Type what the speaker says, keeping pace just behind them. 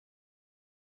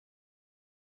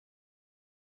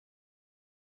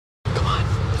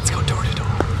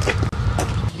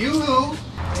Yoo-hoo!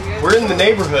 We're in the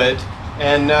neighborhood,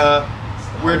 and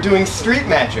we're doing street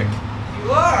magic.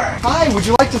 You are? Hi, would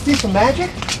you like to see some magic?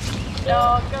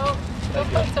 No, go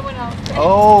find someone else.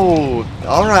 Oh,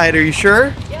 alright, are you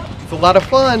sure? Yep. It's a lot of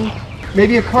fun.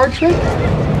 Maybe a card trick?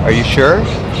 Are you sure?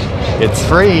 It's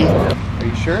free. Are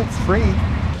you sure it's free?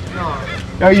 No.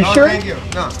 Are you sure? Thank you.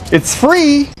 No. It's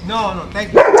free! No,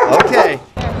 thank you. Okay.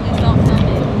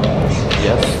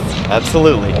 Yes,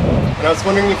 absolutely. And I was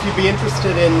wondering if you'd be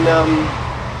interested in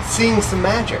seeing some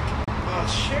magic.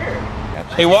 Sure.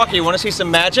 Hey Walker, you want to see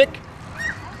some magic?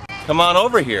 Come on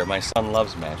over here. My son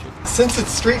loves magic. Since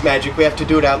it's street magic, we have to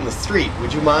do it out in the street.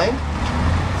 Would you mind?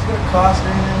 It's gonna cost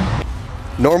anything.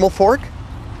 Normal fork?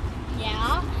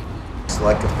 Yeah. It's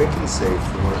like a picky safe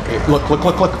fork. Okay, look.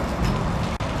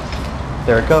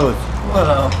 There it goes.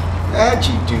 Wow. How'd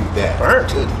you do that?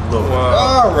 Burnt. Good Lord.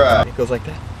 Wow. All right. It goes like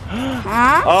that.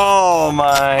 Huh? Oh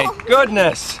my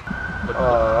goodness!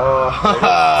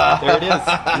 Oh, there it is.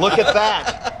 Look at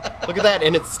that. Look at that,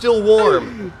 and it's still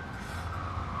warm.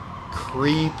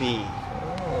 Creepy.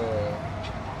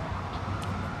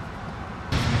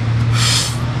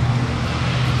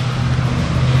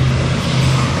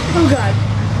 Oh God.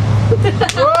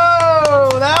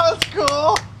 Whoa, that was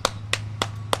cool.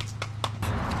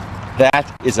 That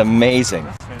is amazing.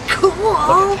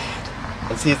 Cool.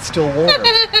 And see, it's still warm.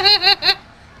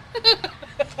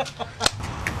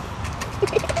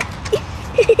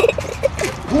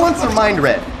 Who wants their mind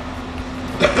read?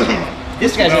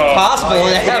 This guy's impossible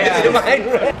to have his mind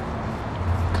read.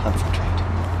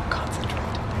 Concentrate.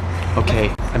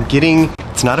 Okay, I'm getting.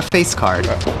 It's not a face card.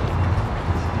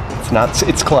 It's not.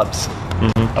 It's clubs.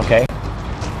 Okay.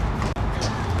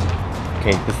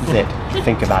 Okay, this is it.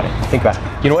 Think about it. Think about it.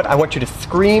 You know what? I want you to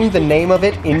scream the name of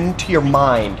it into your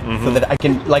mind so that I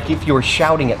can, like if you were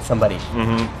shouting at somebody.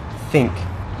 Think.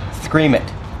 Scream it.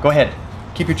 Go ahead.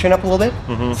 Keep your chin up a little bit.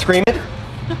 Scream it.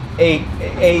 Eight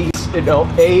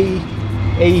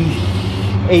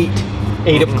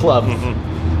of clubs.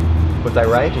 Was I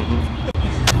right?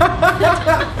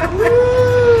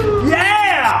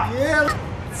 Yeah!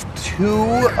 Yeah! It's 2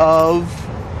 of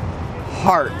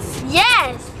hearts.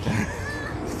 Yes.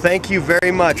 Thank you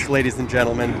very much, ladies and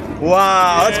gentlemen.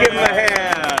 Wow, let's give him a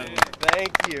hand.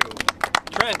 Thank you.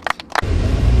 Trent.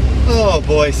 Oh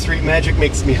boy, street magic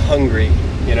makes me hungry,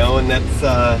 you know, and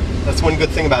that's one good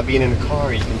thing about being in a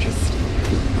car. You can just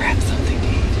grab something to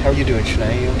eat. How are you doing,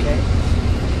 Shania? You okay?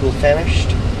 A little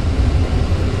famished?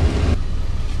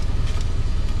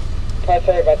 Hi,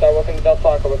 sorry about that. Welcome to Del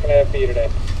Taco. What can I have for you today?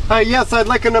 Yes, I'd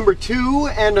like a number 2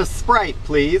 and a Sprite,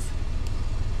 please.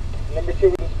 Number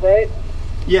 2 with a Sprite.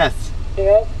 Yes.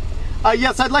 Anything else?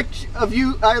 Yes, I'd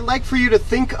like for you to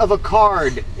think of a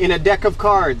card in a deck of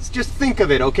cards. Just think of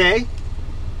it, okay?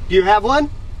 Do you have one?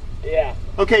 Yeah.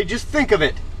 Okay, just think of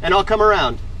it, and I'll come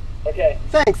around. Okay.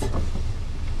 Thanks.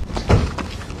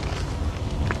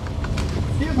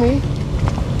 Excuse me.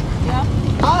 Yeah.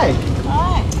 Hi.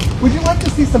 Hi. Would you like to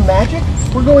see some magic?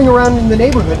 We're going around in the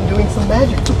neighborhood and doing some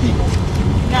magic for people.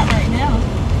 Not right now.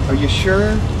 Are you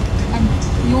sure?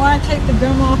 You want to take the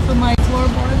gum off of my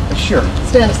floorboard? Sure.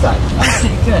 Stand aside.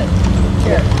 Okay, good.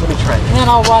 Here, let me try And this. then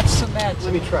I'll watch some magic.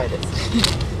 Let me try this.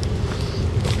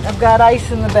 I've got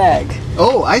ice in the bag.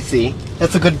 Oh, I see.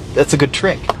 That's a good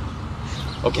trick.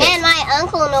 Okay. And my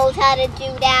uncle knows how to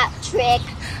do that trick.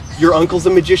 Your uncle's a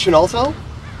magician also?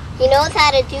 He knows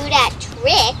how to do that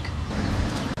trick.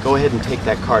 Go ahead and take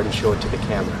that card and show it to the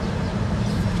camera.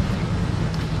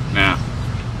 Now.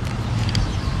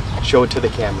 Show it to the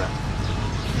camera.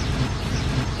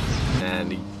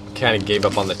 And he kind of gave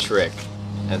up on the trick.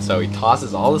 And so he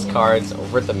tosses all his cards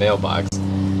over at the mailbox.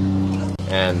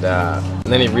 And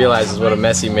then he realizes what a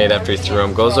mess he made after he threw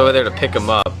them. Goes over there to pick them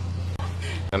up.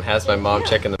 And has my mom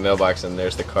check in the mailbox, and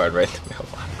there's the card right in the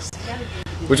mailbox.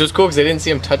 Which was cool because they didn't see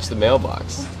him touch the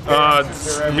mailbox.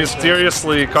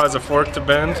 Mysteriously cause a fork to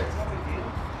bend.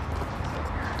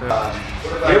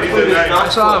 I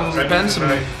saw him bend some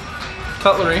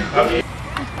cutlery.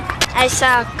 I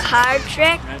saw a card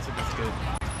trick.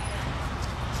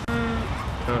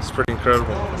 That's pretty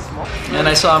incredible. And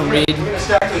I saw him read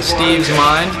Steve's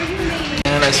mind.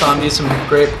 And I saw him do some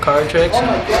great card tricks.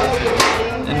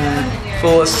 And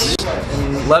fool us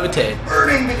and levitate.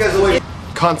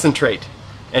 Concentrate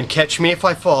and catch me if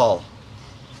I fall.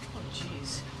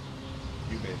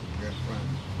 You baby, your friend.